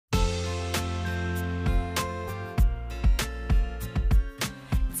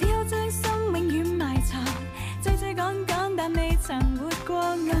曾活過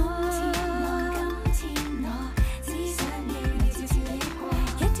我。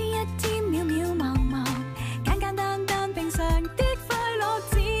一天一天，渺渺茫茫，簡簡單單平常的快樂，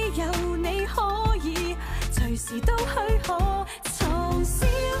只有你可以隨時都許可。從小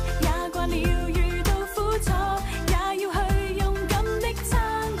也慣了遇到苦楚，也要去勇敢的撐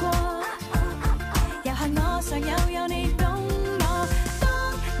過。遊行我常有你懂我，當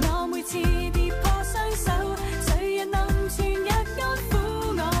我每次跌破雙手，誰人能全日安撫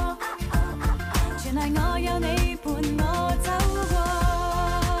我？全賴我有你伴我走過。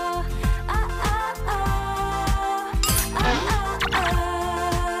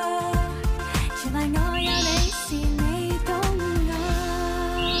全賴我有你，是你懂我。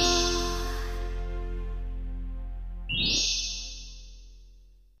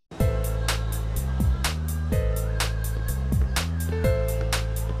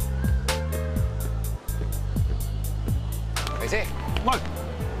嚟先，喂，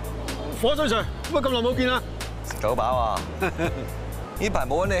火水 Sir，乜咁耐冇見啦？食夠飽啊！呢排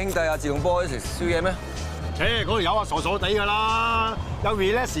冇揾你兄弟阿自動波一齊食宵夜咩？嗰條友啊傻傻地㗎啦，有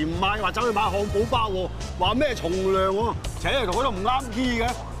relax 唔買，話走去買漢堡包喎，話咩從良喎，同佢都唔啱 key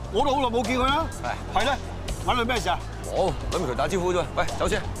嘅，我都好耐冇見佢啦。係咧，揾佢咩事啊？冇，諗住同佢打招呼啫。喂，走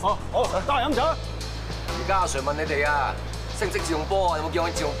先。好，得閒飲酒。而家阿 Sir 問你哋啊，識唔識自動波啊？有冇見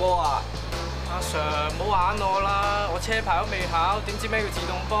過自動波啊？阿 Sir， 唔好玩我啦！我車牌都未考，點知咩叫自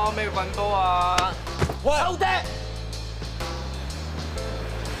動波，咩叫棍波啊？喂，收爹！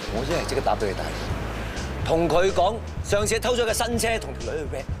我真係即刻打俾佢大，同佢講上次偷咗架新車同條女去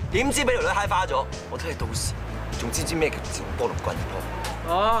rap， 點知俾條女揩花咗。我睇你到時仲知唔知咩叫自動波同棍波？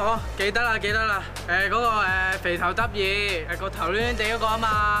哦，記得啦，記得啦。嗰個肥頭得意，個頭攣攣地嗰個啊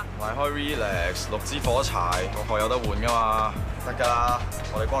嘛。埋開 relax， 6支火柴，個殼有得換噶嘛，得㗎啦，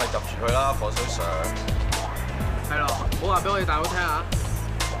我哋幫你入住佢啦，火水 Sir。係咯，唔好話俾我哋大佬聽啊！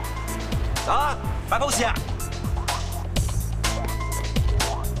走啦，擺 pose 啊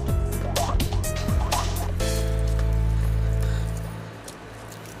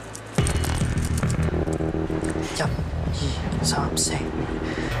！1、2、3、4，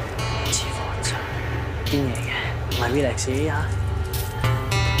支火柴，堅嘢嘅，唔係 relax 啊！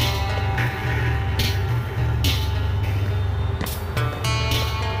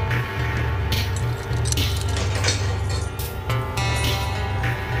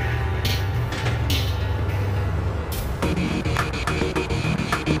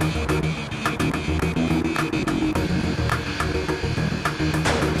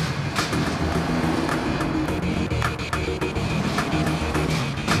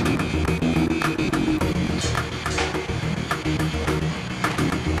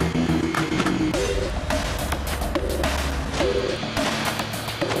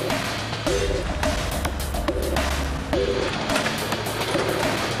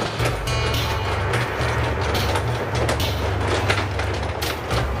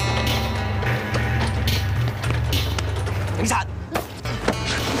警察，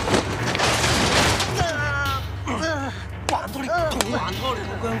還拖你，同還拖你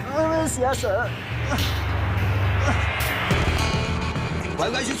老姜。咩事啊 ，Sir？ 鬼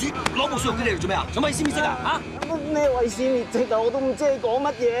鬼祟祟攞部相機嚟做咩啊？想毀屍滅跡啊？嚇！咩毀屍滅跡啊？我都唔知你講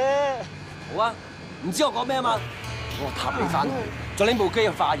乜嘢。好啊，唔知我講咩啊嘛？我塔你翻，再拎部機去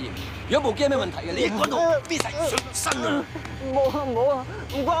化驗。如果部機有咩問題嘅，你一講到飛晒上身啊！唔好啊，唔好啊，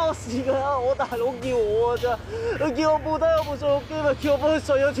唔關我事㗎，我大佬叫我㗎咋，佢叫我報低我部相機，咪叫我幫佢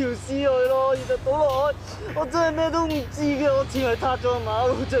碎咗條屍去咯，然後倒落去，我真係咩都唔知嘅，我淨係撻咗馬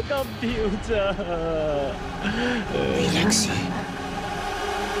路隻金票咋。Relax。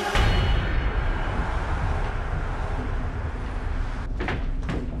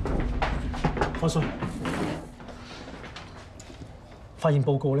火水，發現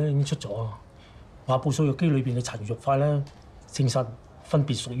報告咧已經出咗，話部數據機裏邊嘅殘餘肉塊咧，證實分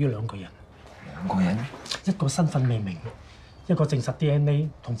別屬於2個人。2個人？一個身份未明，一個證實 DNA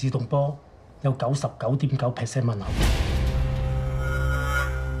同自動波有99.9% 吻合。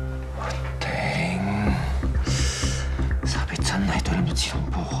頂！沙皮真係對你自動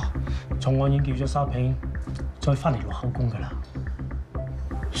波啊！重案已經叫咗沙皮再翻嚟落口供㗎啦。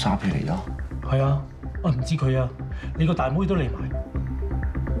沙皮嚟咗？係啊，我唔知佢啊，你個大妹都嚟埋。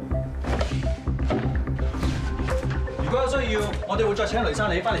如果有需要，我哋會再請雷生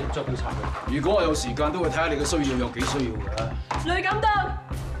你翻嚟做調查嘅。如果我有時間，都會睇下你嘅需要有幾需要嘅。雷感到，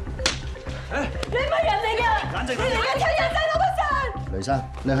你乜人嚟㗎？冷靜！你嚟緊搶人仔攞乜神？雷生，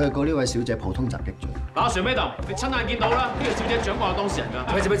你去告呢位小姐普通襲擊罪。阿 Sir Madam，你親眼見到啦，呢個小姐掌摑當事人㗎。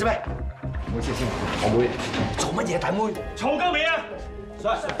咩？唔好意思先，我妹做乜嘢？大妹嘈夠未啊？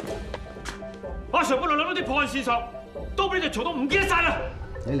阿 Sir 本來諗到啲破案線索，都俾你嘈到唔記得晒啦！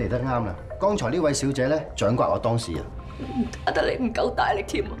你嚟得啱啦，剛才呢位小姐咧掌摑我當事人。打得你唔夠大力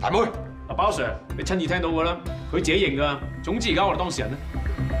添啊！大妹，阿包 Sir， 你親耳聽到㗎啦，佢自己認㗎。總之而家我哋當事人咧，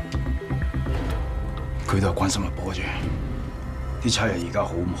佢都係關心阿波啫。啲差人而家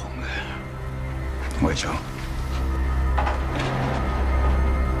好忙嘅，我哋搶。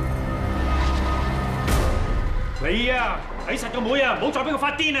你啊，睇實個妹啊，唔好再俾佢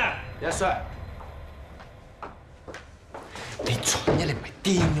發癲啊 ！Yes sir。你蠢嘅，你唔係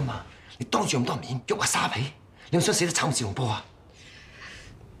癲㗎嘛？你當住咁多面喐下沙皮，你想死得慘自動波啊？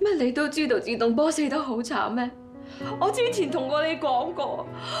乜你都知道自動波死得好慘咩？我之前同過你講過，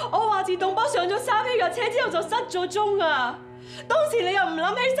我話自動波上咗沙皮架車之後就失咗蹤啊！當時你又唔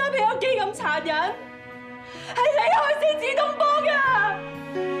諗起沙皮有幾咁殘忍，係你害死自動波㗎！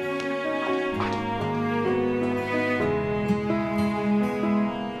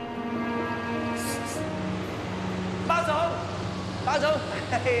包總，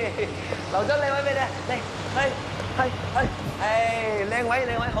留咗靚位俾你，嚟，係，靚位，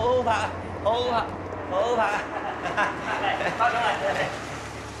好好拍啊，好好拍啊！包總嚟，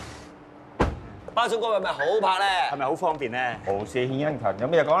包總嗰位咪好拍咧？係咪好方便咧？無事獻殷勤，有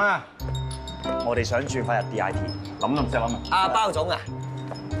咩就講啦。我哋想轉翻入 DIT， 諗都唔使諗啊！阿包總啊，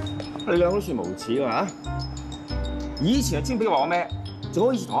你兩個都算無恥㗎嚇！以前係專俾話我咩，仲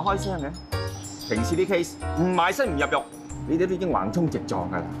好意思同我開聲嘅。平時啲 case 唔埋身唔入肉。你哋都已經橫衝直撞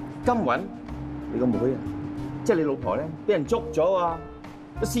㗎啦！今揾你個妹啊，即係你老婆咧，俾人捉咗啊，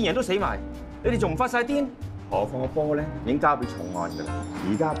個線人都死埋，你哋仲唔發晒癲？何況個波咧已經交俾重案㗎啦，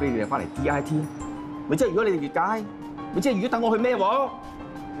而家俾你哋翻嚟 DIT， 咪即係如果你哋越界，咪即係如果等我去孭鑊，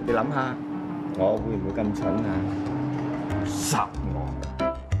你諗下，我會唔會咁蠢啊？殺我！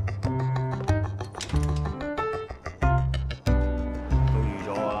都預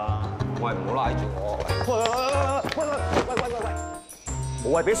咗㗎啦。喂，唔好拉住我！冇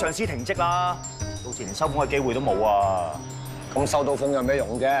謂俾上司停職啦，到時連收風嘅機會都冇啊！咁收到風有咩用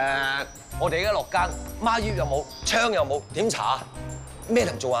啫？我哋而家落更，孖腰又冇，槍又冇，點查啊？咩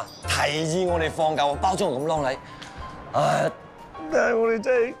能做啊？提議我哋放假，包裝咁啷禮，唉！但係我哋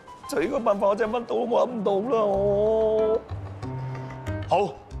真係除呢個辦法，我真係乜都冇諗到啦！我好，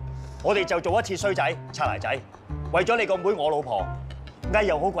我哋就做一次衰仔、擦鞋仔，為咗你個妹我老婆，嗌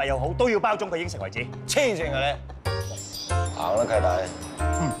又好貴又好，都要包裝佢應承為止。黐線啊你！行啦，契弟。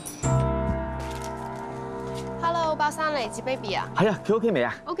Hello， 包生嚟接 baby 啊？係啊，佢 OK 未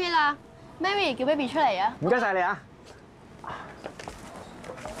啊 ？OK 啦 ，Mary 叫 baby 出嚟啊！唔該晒你啊！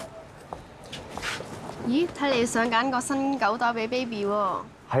咦，睇你想揀個新狗袋俾 baby 喎？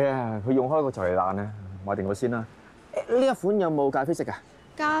係啊，佢用開個就嚟爛啊，買定咗先啦。呢一款有冇咖啡色㗎？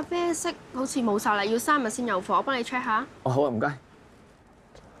咖啡色好似冇晒啦，要3日先有貨，我幫你 check 下。哦，好啊，唔該。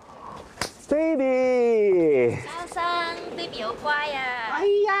Baby， 包生 ，baby 好乖啊！哎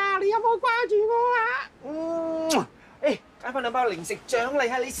呀，你有冇掛住我啊？誒，揀翻2包零食獎勵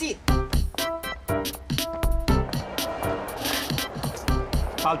下你先。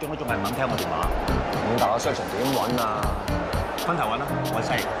包總都仲係唔肯聽我電話。咁大個商場點揾啊？分頭揾啦，我犀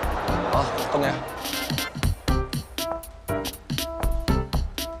利。好，恭喜。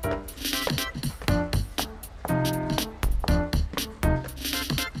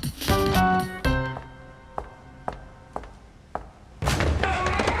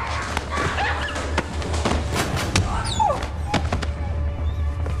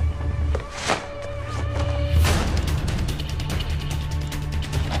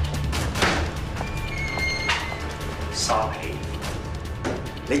沙皮，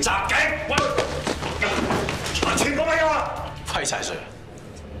你襲擊！喂，查全個咪啊！揮晒水，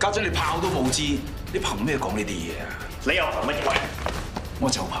家長你炮都冇知，你憑咩講呢啲嘢啊？你又憑乜嘢？我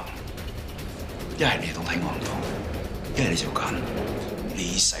就憑，一係你當睇我唔到，一係你就揀，你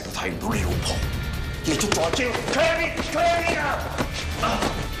一世都睇唔到你老婆。你捉咗阿蕉，佢喺邊？佢喺邊啊？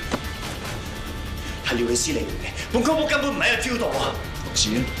係廖律師嚟嘅，本高屋根本唔喺阿蕉度啊！六子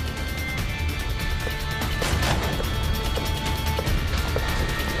啊！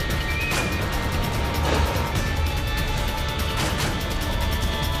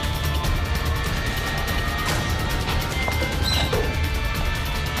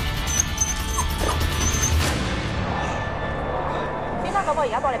嗰個而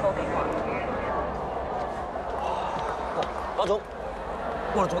家幫你報警喎。包總，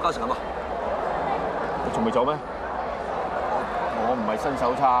我哋做乜搞成咁啊？你仲未做咩？我唔係新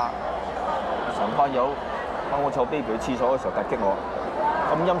手叉，成班友幫我湊 baby 去廁所嘅時候突擊我，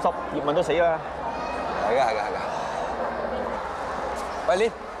咁陰濕，葉問都死啦。係㗎。喂，連，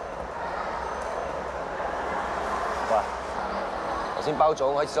喂，頭先包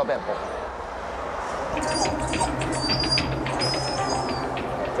總喺廁所俾人捕。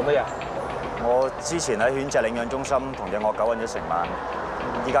做乜嘢？我之前喺犬隻領養中心同隻惡狗韞咗成晚，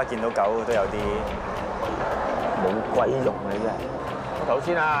依家見到狗都有啲冇鬼用啊！真係。我頭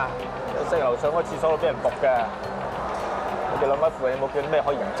先啊，喺西樓上個廁所度俾人仆嘅。你哋兩位附近有冇見咩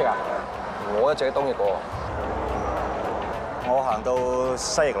可疑人跡啊？我一直喺東翼過。我行到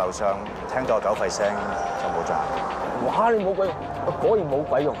西翼樓上，聽到狗吠聲就冇再行。哇！你冇鬼用，果然冇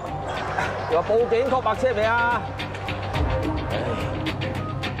鬼用。你話報警 call 白車未啊？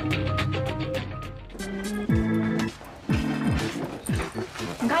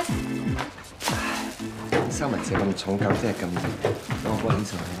唔該。收埋隻咁重狗真係咁熱，等我幫你拎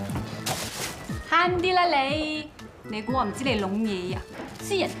上去啦。慳啲啦你！你估我唔知你攏嘢啊？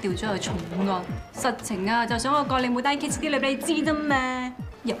知人掉咗個重案，實情啊就想我過你冇單 case 啲女俾你知啫嘛，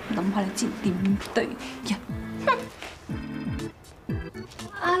又諗下你知點對人？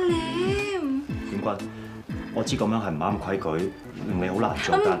阿廉，點君，我知咁樣係唔啱規矩，令你好難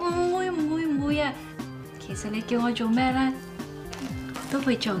做但唔會啊！其實你叫我做咩咧，我都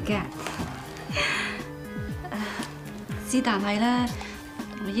會做嘅。之但係咧，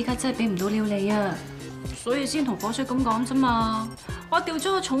我依家真係俾唔到料你啊！所以先同火水咁講啫嘛。我調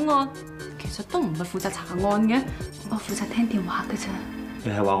咗個重案，其實都唔係負責查案嘅，我負責聽電話嘅啫。你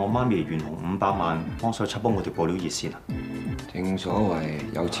係話我媽咪懸紅500萬幫手插幫我條報料熱線啊？正所謂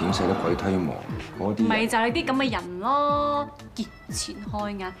有錢使得鬼推磨，嗰啲咪就係啲咁嘅人咯，見錢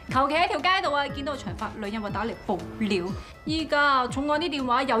開眼，求其喺條街度啊見到個長髮女人話打嚟報料，依家重案啲電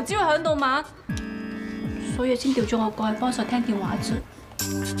話由朝響到晚，所以先調咗我過去幫手聽電話啫。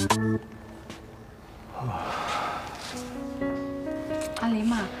阿廉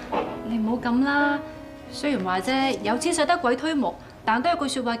啊，你唔好咁啦。雖然話啫，有錢使得鬼推磨，但都有句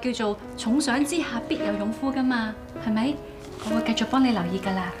説話叫做重賞之下必有勇夫噶嘛，係咪？我會繼續幫你留意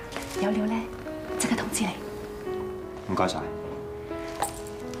噶啦，有料咧即刻通知你。唔該晒。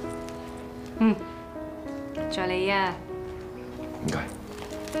助你啊。唔該。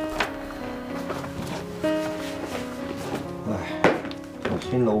唉，頭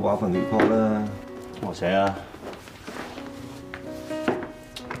先老闆份 report 啦，我寫啊。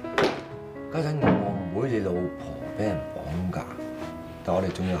家陣我唔會你老婆俾人綁架，但我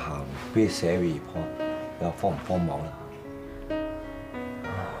哋仲要行 bid 寫 report，你話荒唔荒謬啦？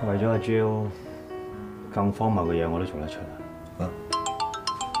為咗阿 Jill， 更荒謬嘅嘢我都做得出啊！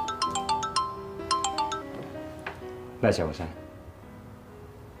咩時候先？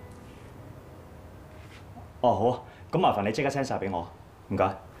哦好啊，咁麻煩你即刻 send 晒俾我，唔該。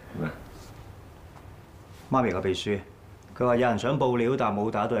媽咪個秘書，佢話有人想報料，但冇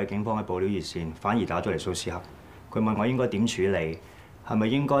打到係警方嘅報料熱線，反而打咗嚟蘇斯克。佢問我應該點處理，係咪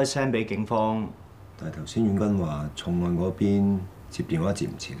應該 send 俾警方？但係頭先遠君話重案嗰邊接電話接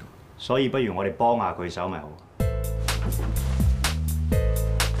唔切，所以不如我哋幫下佢手咪好。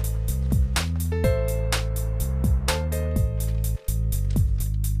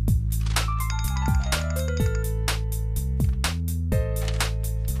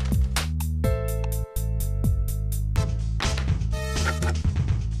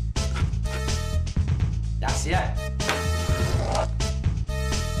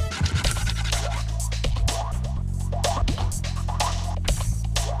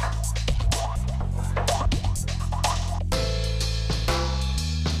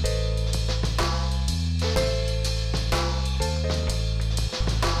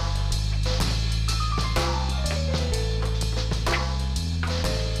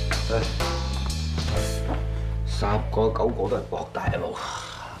10個9個都係博大一路，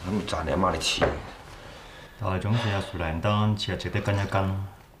諗住賺你阿媽啲錢。但係總算有10零單，似係值得跟一跟。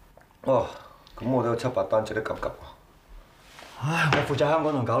哦，咁我都有7、8單值得急。唉，我負責香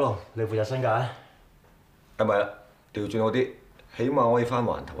港同九龍，你負責新界。唔係啦，調轉好啲，起碼可以翻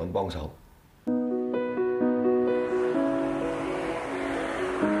環頭揾幫手。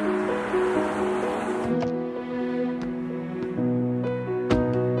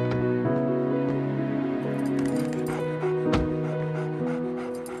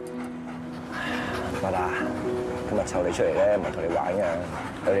今日湊你出嚟咧，唔係同你玩嘅，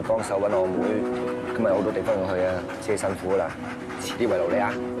有你幫手揾我妹。今日好多地方要去啊，知你辛苦啦，遲啲慰勞你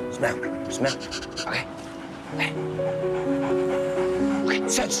啊。Smile，OK，嚟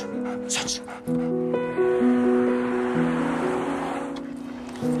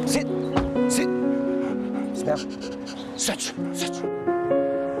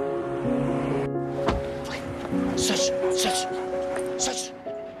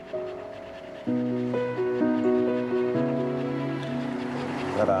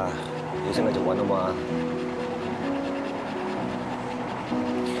得啦，要升繼續揾啊嘛。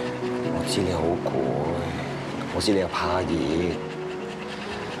我知知你好攰，我知你又怕熱，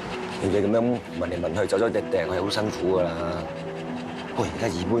你咁樣問嚟問去走走趯趯係好辛苦㗎啦。不過而家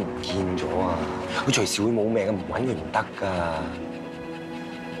二妹唔見咗啊，佢隨時會冇命，唔揾佢唔得㗎。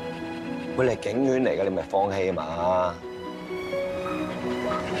喂，你係警犬嚟㗎，你咪放棄啊嘛。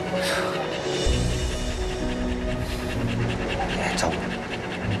就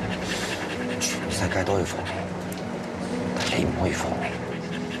全世界都可以放棄，但你唔可以放棄。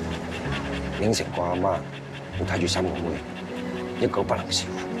應承過阿媽，要睇住三個妹，一個不能少。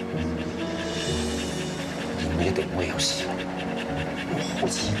二妹一定唔可以有事，唔可以。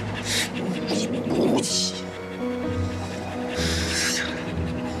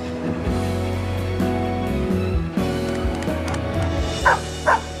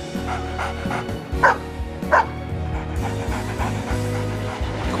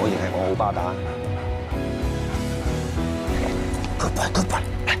巴打 ，good boy，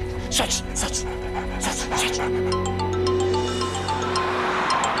 嚟 ，search。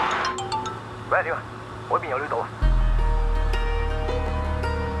喂，點啊？我呢邊有料到啊！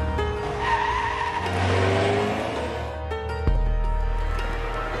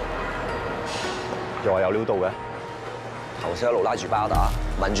又話有料到嘅，頭先一路拉住巴打，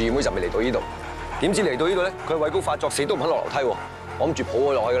聞住二妹就未嚟到呢度，點知嚟到呢度咧，佢畏高發作，死都唔肯落樓梯喎，我諗住抱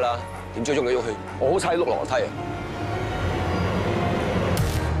佢落去㗎啦。點知喐嚟喐去，我好差碌落樓梯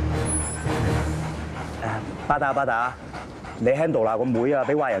啊！巴打，你 handle 啦，個妹啊，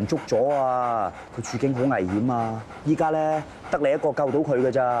俾壞人捉咗啊，佢處境好危險啊！依家咧得你一個救到佢㗎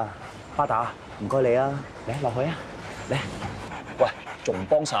咋，巴打，唔該你啊，嚟落去啊，嚟，喂，仲唔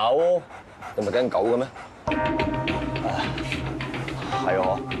幫手？你咪驚狗嘅咩？係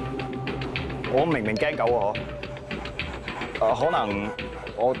啊，我明明驚狗啊，可能。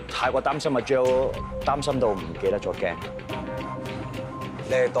我太過擔心阿 Jo， 擔心到唔記得咗驚。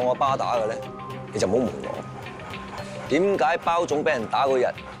你係當我巴打嘅咧，你就唔好瞞我。點解包總俾人打嗰日，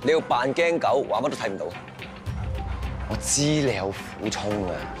你要扮驚狗，話乜都睇唔到？我知你有苦衷啊！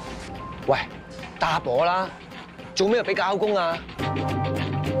喂，答我啦，做咩又俾教工啊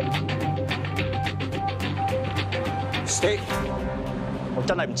 ？Stay， 我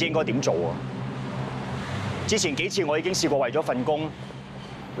真係唔知應該點做啊！之前幾次我已經試過為咗份工。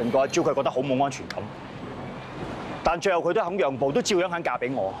令到阿Jo佢覺得好冇安全感，但最後佢都肯讓步，都照樣肯嫁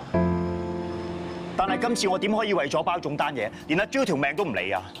俾我。但係今次我點可以為咗包總單嘢，連阿Jo條命都唔理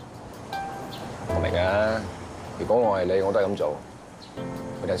啊？我明啊，如果我係你，我都係咁做。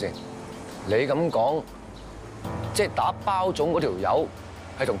睇睇先，你咁講，即係打包總嗰條友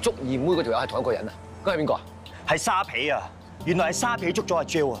係同捉二妹嗰條友係同一個人啊？嗰係邊個啊？係沙皮啊！原來係沙皮捉咗阿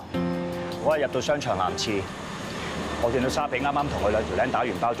Jo啊！我一入到商場男廁。我見到沙皮啱啱同佢兩條僆打完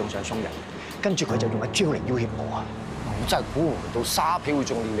包總想鬆人，跟住佢就用阿 Jo 嚟要挾我啊！我真係估唔到沙皮會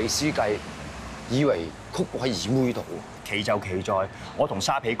中料理師計，以為曲簿喺二妹度。奇就奇在，我同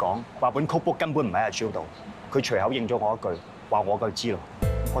沙皮講話本曲簿根本唔喺阿 Jo 度，佢隨口應咗我一句，話我夠知咯。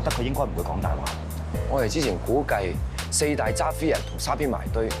覺得佢應該唔會講大話。我哋之前估計4大揸飛人同沙皮埋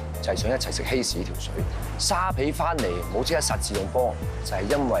堆，就係想一齊食希士呢條水。沙皮翻嚟冇即刻殺自動波，就係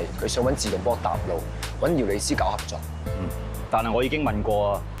因為佢想揾自動波搭路，揾料理師搞合作。但係我已經問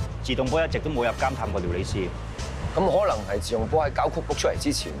過啊，自動波一直都冇入監探過料理師。咁可能係自動波喺交曲簿出嚟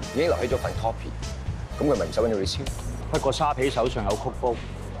之前已經留起咗份 copy，咁佢咪唔使揾料理師？不過沙皮手上有曲簿，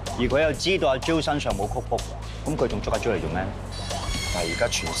而佢又知道阿 Jo 身上冇曲簿，咁佢仲捉阿 Jo 嚟做咩？但係而家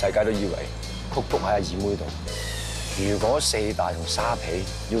全世界都以為曲簿喺阿二妹度。如果4大同沙皮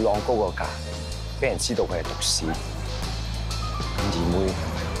要晾高個價，俾人知道佢係毒士，咁二妹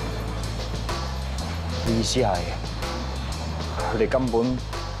意思係佢哋根本唔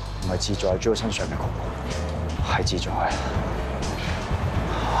係志在阿 Jo 身上嘅曲簿，係志在阿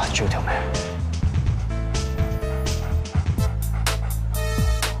Jo 條命。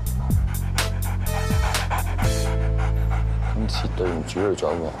今次對唔住佢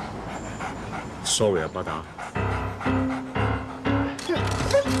咗喎 ，sorry 啊，巴打。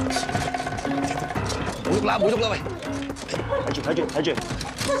冇喐啦，冇喐啦，喂！睇住。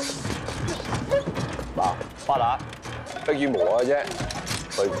嗱，巴打，迫於無奈啫，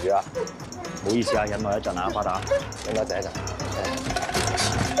對唔住啦，唔好意思啊，忍耐一陣啊，巴打，忍多陣。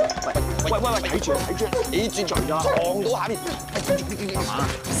喂，睇住，你轉嘴咋？撞到下邊，係嘛？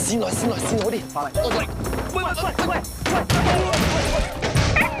線來好啲，翻嚟。喂！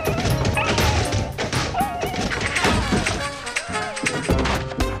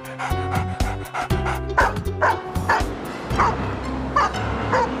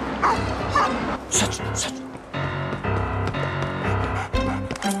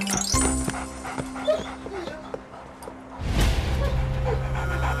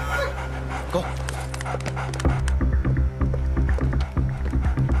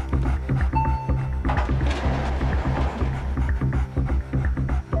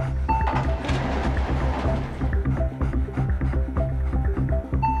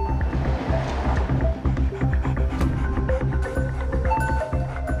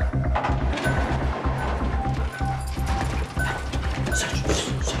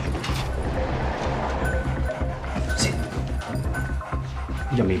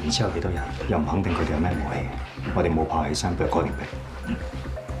入面唔知有幾多人，又唔肯定佢哋有咩武器。我哋冇炮起身，不如哥定兵，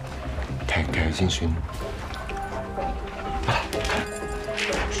踢先算。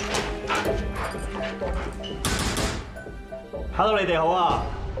Hello， 你哋好啊！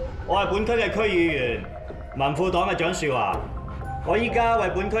我係本區嘅區議員，民富黨嘅蔣樹華。我依家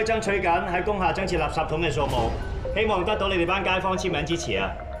為本區爭取緊喺工廈增設垃圾桶嘅數目，希望得到你哋班街坊簽名支持啊！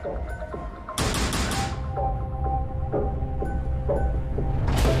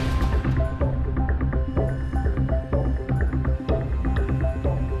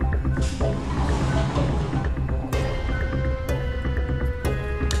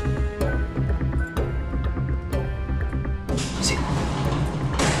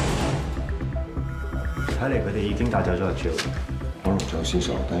睇嚟佢哋已經帶走咗阿 Joe， 可能仲有線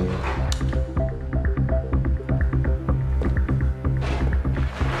索低。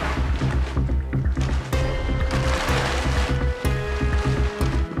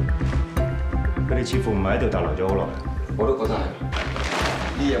佢哋似乎唔係喺度逗留咗好耐。我都覺得係，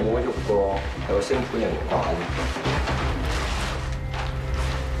啲嘢冇乜喐過，係個星盤人掛嘅。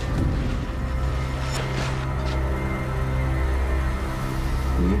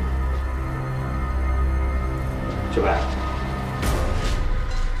做咩？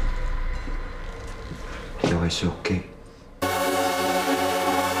又係相機。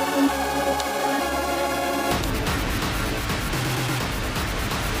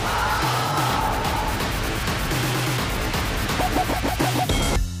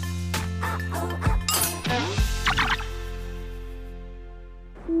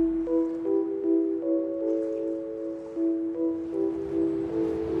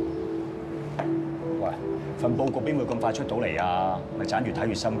份報告邊會咁快出到嚟啊？咪盞越睇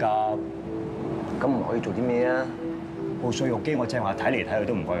越心急。咁唔可以做啲咩啊？部碎肉機我正話睇嚟睇去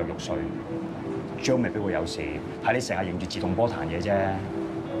都唔覺有肉碎。Joe未必會有事，係你成日認住自動波彈嘢啫。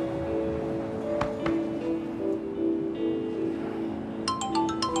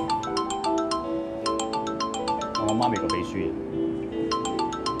我媽咪個秘書。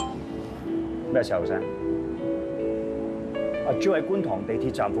咩時候聲？阿 Joe 喺觀塘地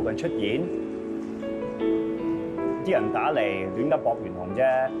鐵站附近出現。啲人打嚟亂噏博元紅啫，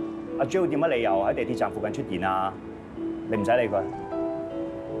阿 Joe 點乜理由喺地鐵站附近出現啊？你唔使理佢。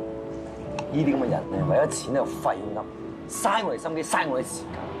呢啲咁嘅人咧，為咗錢喺度廢噏，嘥我哋心機，嘥我哋時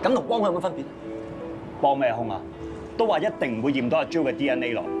間，咁同幫佢有乜分別？幫咩兇啊？都話一定唔會驗到阿 Joe 嘅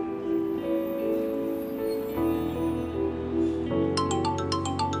DNA 咯。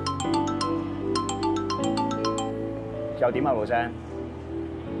又點啊，老聲？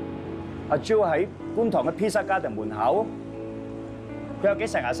阿 Joe 喺觀塘嘅 Pizza Garden 門口，佢有幾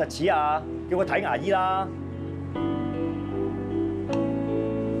成牙實齒啊？叫佢睇牙醫啦。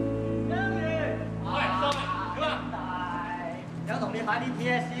有同你買啲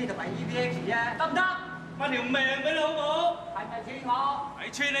PSC 同埋 EPX 啫，得唔得？買條命俾你好冇？係咪串我？係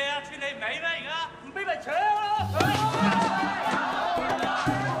串你啊！串你唔起咩而家？唔俾咪搶咯！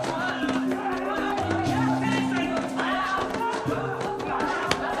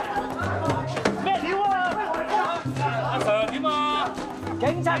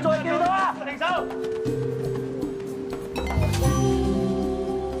警察再叫到啊！停手！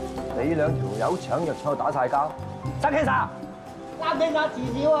你兩條友搶藥搶到打晒交，爭氣啥？爭氣啥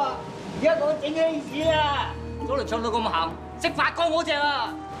遲少啊！而家講整 case 啊！早輪搶到咁行，食發光嗰隻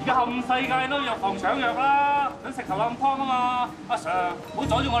啊！而家冚世界都藥房搶藥啦，想食頭冧湯啊嘛！阿 Sir， 唔好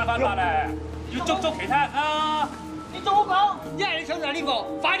阻住我哋辦法咧，要捉其他人啦！你早講，一係你搶晒呢個，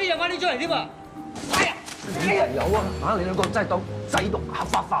快啲讓翻呢張嚟添啊！哎呀！啲人有啊！嚇你兩個真係當制度合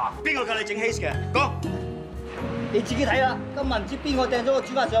法化。邊個教你整 case 嘅？講。你自己睇啦，今日唔知邊個掟咗個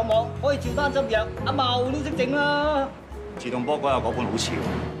主法上網，可以照單執藥，阿茂都識整啦。自動波嗰日嗰盤好似喎。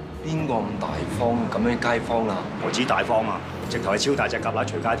邊個咁大方咁樣街坊啊？我指大方啊，直頭係超大隻蛤乸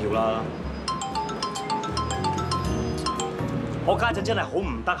隨街跳啦。我家陣真係好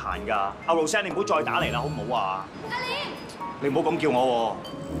唔得閒㗎，阿路聲你唔好再打嚟啦，好唔好啊？阿蓮，你唔好咁叫我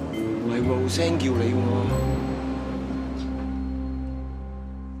喎。唔係路聲叫你喎。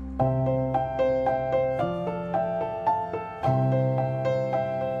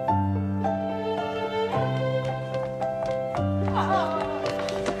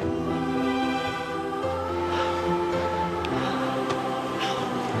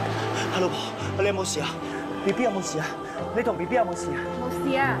老婆，你有冇事啊 ？BB 有冇事啊？你同 BB 有冇事啊？冇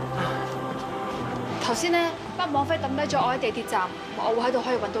事啊！頭先咧，班網飛抌低咗我喺地鐵站，我會喺度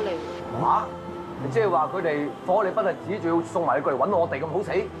可以揾到你。嚇！你即係話佢哋放我哋不特止，仲要送埋你過嚟揾我哋咁好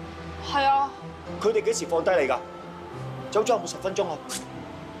死？係啊！佢哋幾時放低你㗎？走咗有冇10分鐘啊？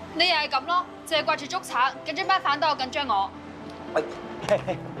你又係咁咯，淨係掛住捉賊，緊張班反斗又緊張我。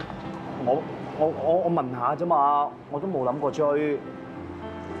我問下啫嘛，我都冇諗過追，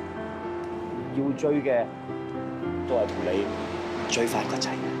要追嘅都係同你追翻個仔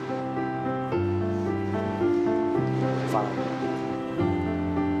嘅。翻嚟，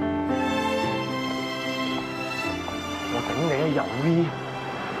我頂你啊！有呢，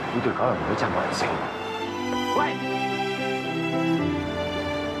呢條狗又唔會真係冇人性。喂！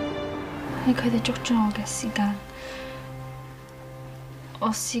喺佢哋捉咗我嘅時間，我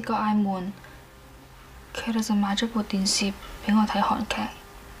試過嗌悶，佢哋就買咗部電視俾我睇韓劇。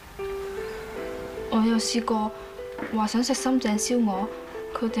我又試過話想食深井燒鵝，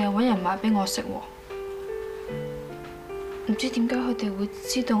佢哋又揾人買俾我食喎。唔知點解佢哋會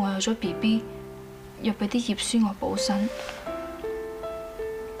知道我有咗 BB， 又俾啲葉酸我補身。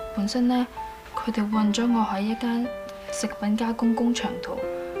本身呢，佢哋運咗我喺一間食品加工工場度，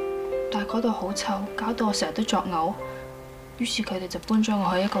但係嗰度好臭，搞到我成日都作嘔。於是佢哋就搬咗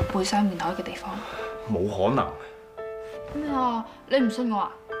我去一個背山面海嘅地方。冇可能。咩啊？你唔信我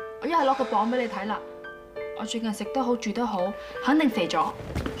啊？我一係攞個磅俾你睇啦。我最近食得好，住得好，肯定肥咗。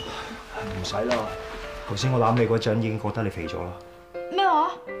唔使啦，頭先我攬你嗰陣已經覺得你肥咗啦。咩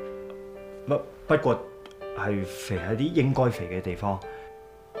話？不過係肥喺啲應該肥嘅地方。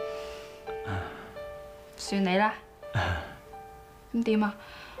算你啦。咁點啊？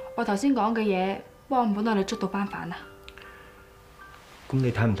我頭先講嘅嘢幫唔幫到你捉到班犯啊？咁你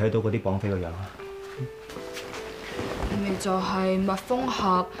睇唔睇到嗰啲綁匪個樣啊？咪就係蜜蜂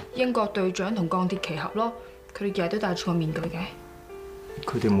俠、英國隊長同鋼鐵奇俠咯，佢哋日日都戴住個面具嘅。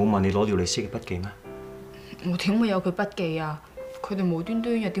佢哋冇問你攞條你寫嘅筆記咩？我點會有佢筆記啊？佢哋無端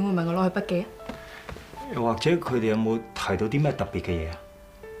端又點會問我攞佢筆記啊？又或者佢哋有冇提到啲咩特別嘅嘢啊？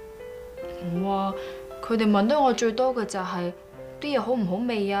冇啊！佢哋問得我最多嘅就係啲嘢好唔好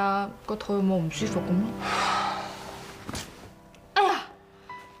味啊，個肚有冇唔舒服咁咯。哎呀！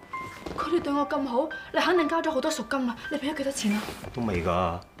佢哋對我咁好，你肯定交咗好多贖金啦！你俾咗幾多錢啊？都未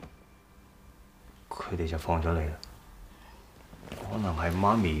㗎，佢哋就放咗你啦。可能係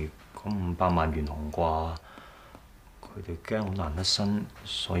媽咪嗰500萬元紅啩，佢哋驚好難得身，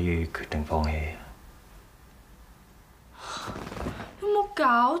所以決定放棄。有冇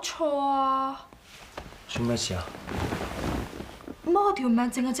搞錯啊？做咩事啊？乜我條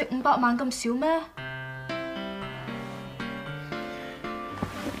命淨係值500萬咁少咩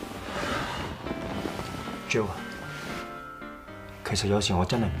？Jo 啊，其實有時我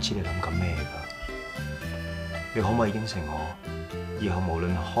真係唔知你諗緊咩㗎。你可唔可以應承我，以後無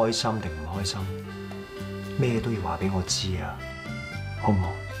論開心定唔開心，咩都要話俾我知啊？好唔好？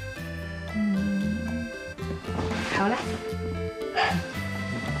好啦。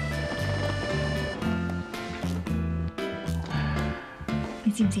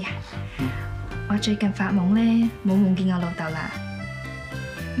你知唔知啊？我最近發夢咧，冇夢見我老豆啦，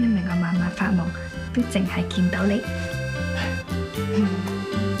因為我晚晚發夢都淨係見到你。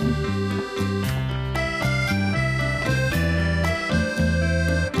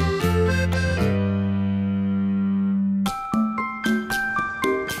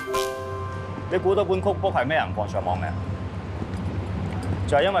你估到本曲 book 係咩人放上網嘅？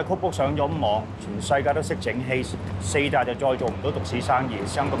就係因為曲 book 上咗網，全世界都識整 haze， 4大就再做唔到獨市生意，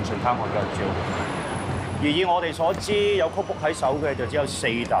香咁順攤我嘅招。而以我哋所知，有曲 book 喺手嘅就只有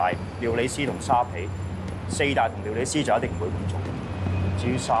4大、料理師同沙皮。4大同料理師就一定唔會咁做。至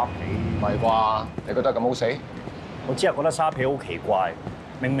於沙皮，唔係啩？你覺得咁好死？我只係覺得沙皮好奇怪，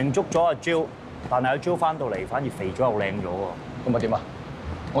明明捉咗阿 Jo， 但係阿 Jo 翻到嚟反而肥咗又靚咗喎。咁咪點啊？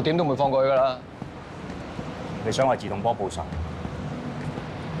我點都唔會放過佢㗎啦！你想為自動波報仇？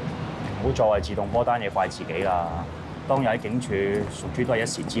唔好再為自動波單嘢怪自己啦！當日喺警署，屬豬都係一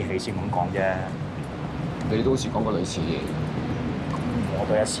時之氣先咁講啫。你都好似講過類似嘢。我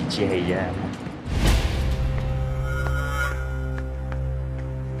都一時之氣啫。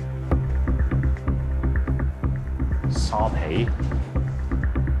沙皮。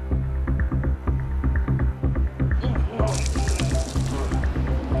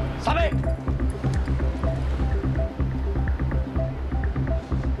沙皮。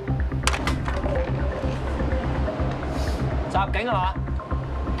襲警啊嘛？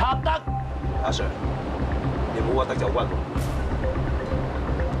塔德。阿 Sir， 你冇屈得就屈喎。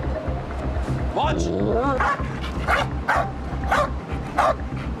Watch！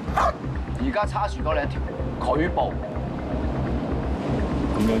 而家差樹多你一條，拒捕。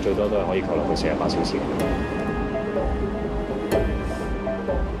咁樣最多都係可以扣留佢48小時。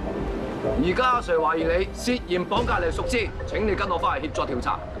而家阿 Sir 懷疑你涉嫌綁架嚟贖資，請你跟我翻嚟協助調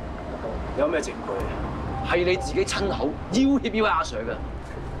查。有咩證據？係你自己親口要挾呢位阿 Sir 嘅。呢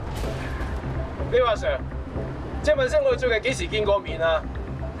位阿 Sir，即係問聲我哋最近幾時見過面啊？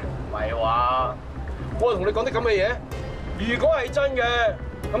唔係話我同你講啲咁嘅嘢，如果係真嘅，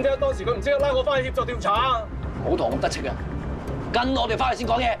咁點解當時佢唔即刻拉我翻去協助調查？唔好堂咁得戚啊！跟我哋翻去先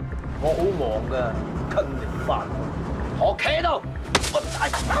講嘢。我好忙㗎，跟你翻。我企喺度。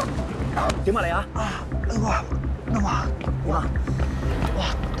點啊你啊？哇！點啊？哇！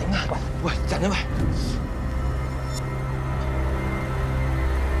頂啊！喂，人啊喂！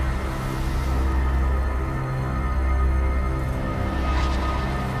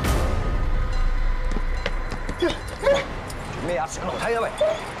做咩啊？上樓梯啊喂！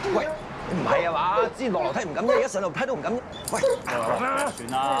喂，唔係啊嘛？之前落樓梯唔敢啫，而家上樓梯都唔敢。喂，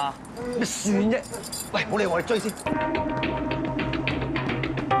算啦。咩算啫？喂，冇理我哋追先。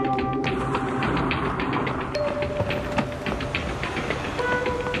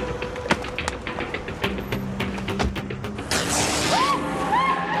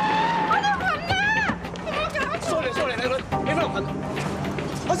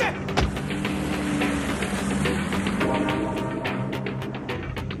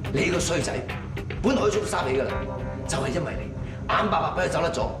你呢個衰仔，本來可以捉沙皮㗎啦，就係因為你眼白白俾佢走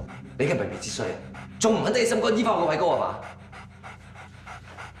得咗，你嘅明明之衰啊，仲唔肯得起心肝醫翻我個位高啊嘛？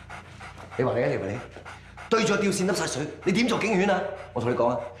你話你啊，你話你，對住我吊線笠晒水，你點做警犬啊？我同你講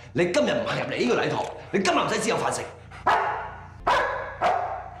啊，你今日唔行入嚟呢個禮堂，你今日唔使只有飯食，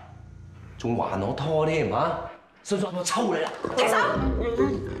仲還我拖添嘛？信唔信我抽你啊？停手！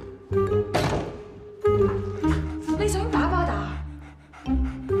你想打巴打？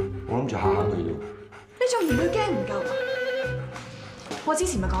我諗住嚇嚇佢啫。你仲嫌佢驚唔夠啊？我之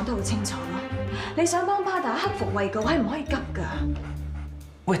前咪講得好清楚咯，你想幫巴打克服畏高係唔可以急㗎。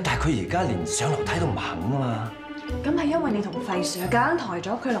喂，但係佢而家連上樓梯都唔肯啊嘛。咁係因為你同費 Sir 夾硬抬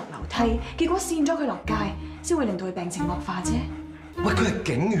咗佢落樓梯，結果跣咗佢落街，先會令到佢病情惡化啫。喂，佢係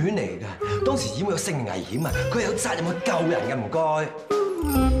警犬嚟㗎，當時已經有性命危險啊，佢係有責任去救人嘅，唔該。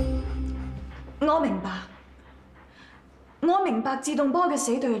我明白。我明白自動波嘅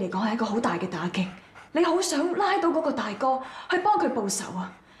死對你嚟講係一個好大嘅打擊，你好想拉到嗰個大哥去幫佢報仇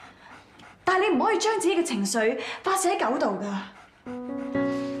啊！但係你唔可以將自己嘅情緒發泄喺狗度㗎。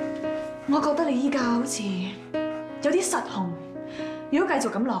我覺得你依家好似有啲失控，如果繼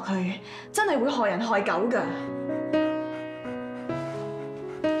續咁落去，真係會害人害狗㗎。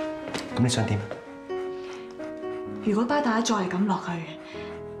咁你想點？如果巴打再係咁落去，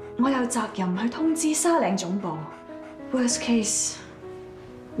我有責任去通知沙嶺總部。Worst case，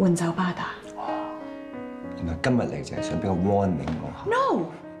 換走巴打。原來今日嚟就係想俾個 warning 我。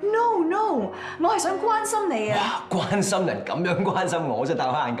No，我係想關心你啊！關心人咁樣關心我，真係大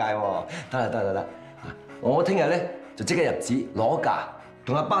開眼界喎！得，我聽日咧就即刻入紙攞假，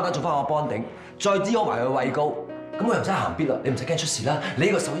同阿巴打做翻我幫頂，再醫好埋佢畏高，咁我又唔使行必啦，你唔使驚出事啦。你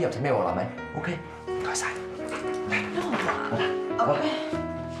呢個手醫又唔使咩喎，係咪 ？OK， 唔該晒。好。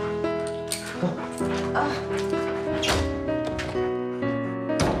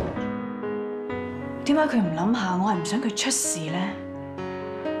點解佢唔諗下我係唔想佢出事咧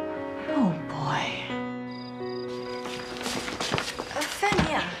 ？Oh boy！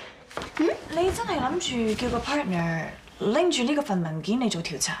 Fanny 啊，你真係諗住叫個 partner 拎住呢個份文件嚟做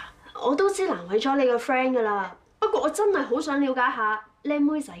調查？我都知難為咗你個 friend 噶啦，不過我真係好想了解下靚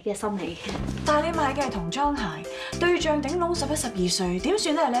妹仔嘅心理。但係你買嘅係童裝鞋，對象頂籠11、12歲，點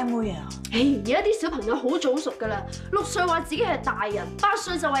算都係靚妹啊！而家啲小朋友好早熟噶啦，6歲話自己係大人，8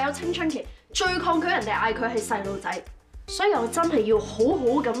歲就話有青春期。最抗拒人哋嗌佢係細路仔，所以我真係要好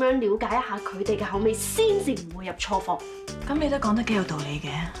好咁樣了解一下佢哋嘅口味，先至唔會入錯貨。咁你都講得幾有道理嘅。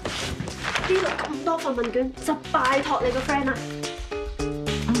呢度咁多份問卷，就拜託你個 friend 啦。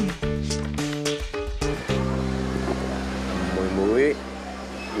妹妹，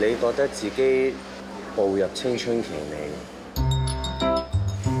你覺得自己步入青春期未？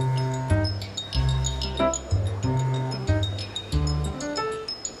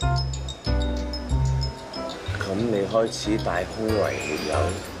咁你開始大胸圍沒有？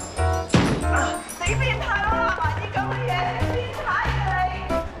你變態啦！買啲咁嘅嘢，你變態嘅你！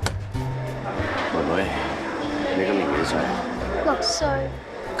妹妹，你今年幾歲？6歲。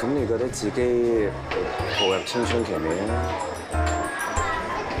咁你覺得自己步入青春期未啊？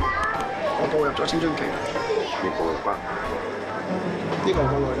我步入咗青春期。你步入吧？呢個我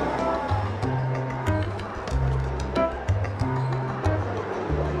女。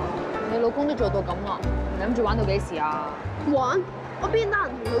你老公都做到咁啦，你諗住玩到幾時啊？玩？我邊得人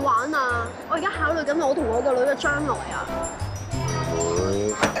同佢玩啊？我而家考慮緊我同我個女嘅將來啊！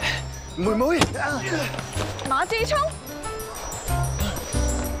妹妹，馬志聰，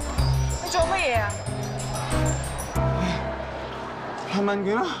你做乜嘢啊？係問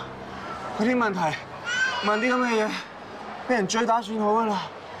卷啦，嗰啲問題問啲咁嘅嘢，俾人追打算好㗎啦。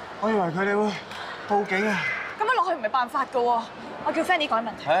我以為佢哋會報警啊。咁樣落去唔係辦法㗎喎，我叫 Fanny 改問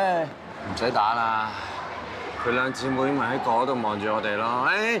題。唉，唔使打啦，佢兩姊妹咪喺嗰度望住我哋咯。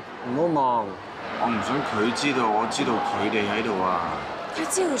誒，唔好望，我唔想佢知道，我知道佢哋喺度啊。佢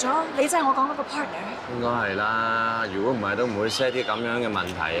知道咗，你就係我講嗰個 partner。應該係啦，如果唔係都唔會 set 啲咁樣嘅問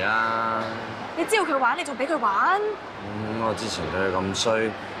題啊。你知道佢玩，你仲俾佢玩？我之前對佢咁衰，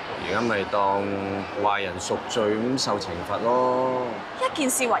而家咪當壞人贖罪咁受懲罰咯。一件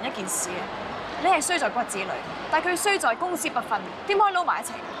事還一件事啊！你係衰在骨子裏，但係佢衰在公私不分，點可以撈埋一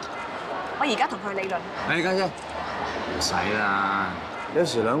齊？我而家同佢理論。家姐，唔使啦。有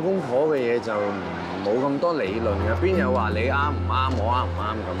時兩公婆嘅嘢就冇咁多理論嘅，邊有話你啱唔啱，我啱唔啱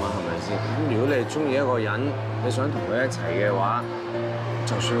咁啊？係咪先？咁如果你中意一個人，你想同佢一齊嘅話，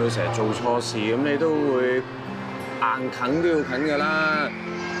就算佢成日做錯事，咁你都會硬啃都要啃㗎啦。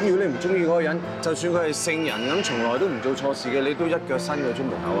咁如果你唔中意嗰個人，就算佢係聖人咁，從來都唔做錯事嘅，你都一腳伸佢出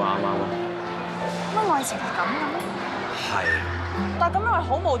門口啊！啱唔啱啊？乜愛情係咁嘅咩？係。但係咁樣係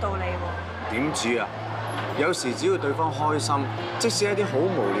好冇道理喎。點知啊？有時只要對方開心，即使一啲好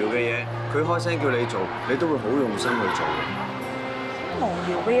無聊嘅嘢，佢開聲叫你做，你都會好用心去做。無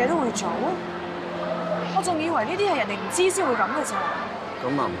聊嘅嘢都會做？我仲以為呢啲係人哋唔知先會咁嘅咋。咁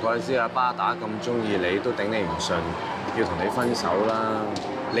啊唔怪之阿巴打咁中意你，都頂你唔順，要同你分手啦。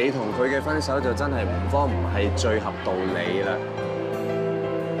你同佢嘅分手就真係唔方唔係最合道理啦。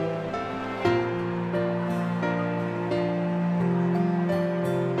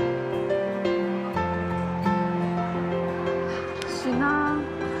算啦。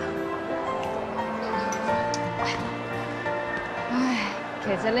唉，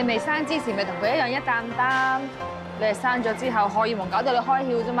其實你未生之前咪同佢一樣一擔擔，你係生咗之後荷爾蒙搞到你開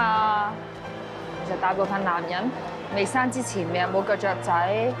竅啫嘛。其實大部分男人未生之前咪又冇腳雀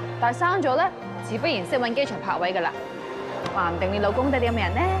仔，但係生咗咧，自不然識揾機場泊位噶啦。話唔定你老公都係啲咁嘅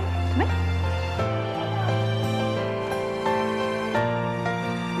人咧，係咪？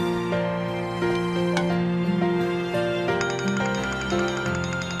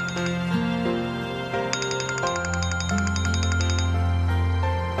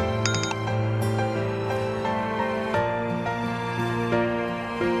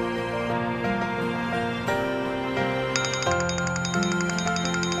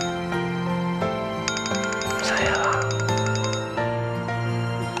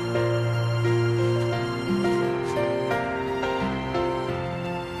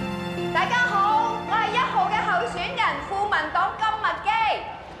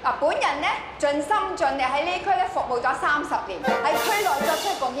本人咧盡心盡力喺呢區咧服務咗30年，喺區內作出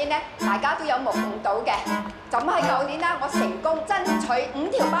貢獻咧，大家都有目共睹嘅。就咁喺舊年啦，我成功爭取5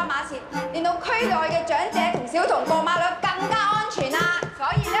條斑馬線，令到區內嘅長者同小童過馬路更加安全啊！所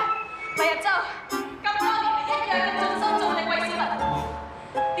以咧，黎日洲咁多年嚟一樣咁盡心盡力為市民服務，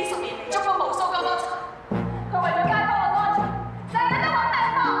呢10年嚟捉過無數個惡賊，佢為咗街坊嘅安全，成日都揾命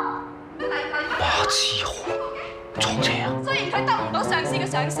搏。哇！志豪，撞車啊！雖然佢得唔到上司嘅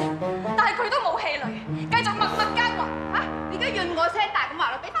賞識，但係佢都冇氣餒，繼續默默耕耘。嚇！你而家怨我聲大咁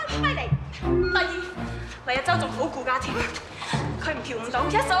話啦，俾翻咪嚟。第二，黎日洲仲好顧家添，佢唔嫖唔到，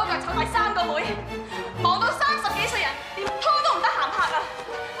一手一腳湊大3個妹，忙到30幾歲人，連拖都唔得閒拍啊！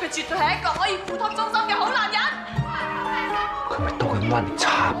佢絕對係一個可以付託終身嘅好男人。佢咪當緊溫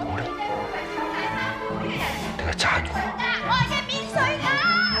差我咧？定係讚我？我係嘅免稅㗎，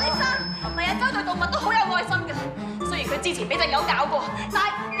你信？黎日洲對動物都好有愛心嘅，雖然佢之前俾隻狗咬過，但係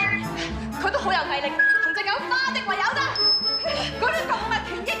佢都好有毅力，同隻狗花的為友㗎。嗰啲動物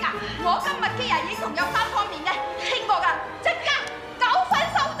權益啊，我今日嘅人已經同有3方面嘅傾過㗎，即刻9分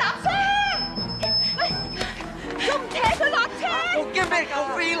收集先。都唔扯佢落車。我驚俾狗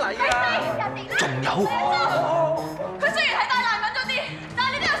飛嚟啊！仲有，佢雖然係大難民咗啲，但係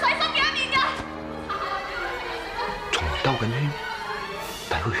你都有細心嘅一面㗎。仲兜緊圈，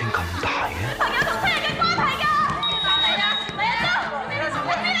但係個圈咁大嘅。朋友同親人嘅關係㗎。嚟啦，黎日洲，我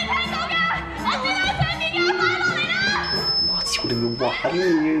知你聽到㗎，我知你喺上面㗎，快落嚟啦！哇！朝你要玩嘢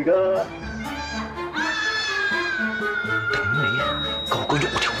㗎，頂你啊！夠個喐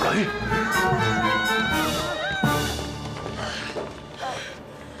我條女。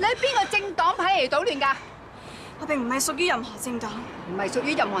你喺邊個政黨派嚟搗亂㗎？我並唔係屬於任何政黨，唔係屬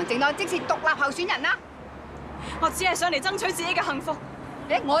於任何政黨，即是獨立候選人啦。我只係想嚟爭取自己嘅幸福。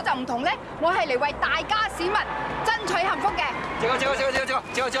我就唔同咧，我係嚟為大家市民爭取幸福嘅。借我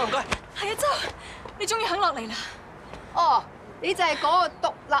唔該。黎日洲，你終於肯落嚟啦。哦，你就係嗰個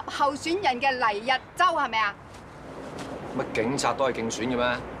獨立候選人嘅黎日洲係咪啊？乜警察都係競選嘅咩？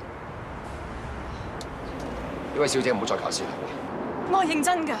呢位小姐唔好再搞事啦。我係認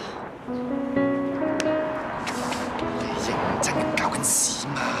真㗎。真係搞緊事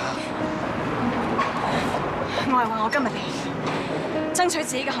嘛。我係話我今日嚟爭取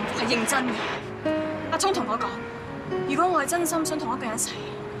自己嘅幸福係認真嘅。阿聰同我講，如果我係真心想同一個人一齊，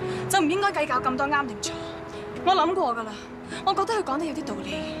就唔應該計較咁多啱定錯。我諗過㗎啦，我覺得佢講得有啲道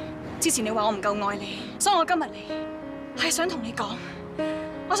理。之前你話我唔夠愛你，所以我今日嚟係想同你講，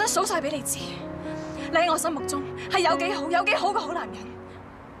我想數晒俾你知，你喺我心目中係有幾好嘅好男人。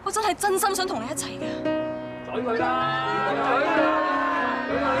我真係真心想同你一齊嘅。嘴佢啦！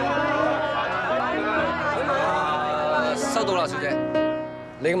收到啦，小姐。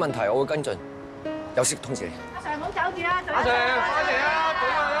你嘅問題我會跟進，有息通知你。阿 Sir 唔好走住啊！阿 Sir，快嚟啊！各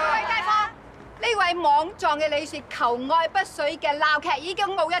位街坊，呢位莽撞嘅女士求愛不遂嘅鬧劇已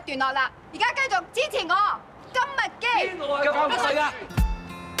經告一段落啦，而家繼續支持我今日基。今日不遂㗎。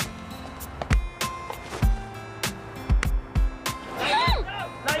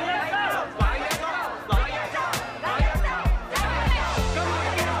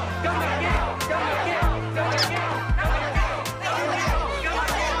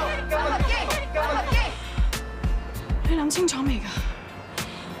你諗清楚未㗎？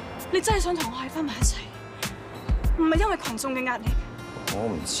你真係想同我喺翻埋一齊，唔係因為群眾嘅壓力。我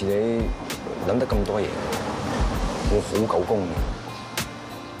唔似你諗得咁多嘢，我好狗公嘅。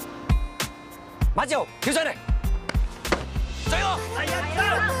馬志豪，跳上嚟，仔我。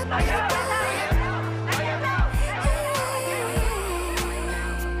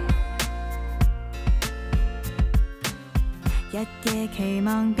日夜期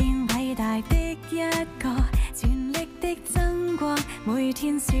望變偉大的一個，全力的爭過，每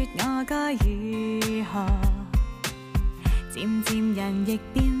天說我該如何。漸漸人亦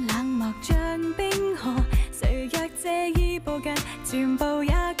變冷漠，像冰河。誰若借意步近，全部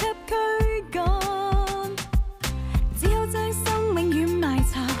也給驅趕。只好將生命軟埋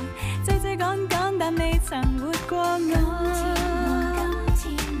藏，追追趕趕，但未曾活過我。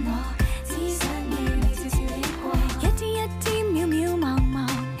今天我只想與你悄悄地過，一天一天，渺渺茫茫，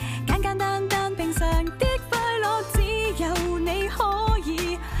簡簡單單，平常的快樂，只有你可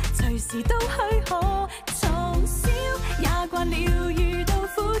以隨時都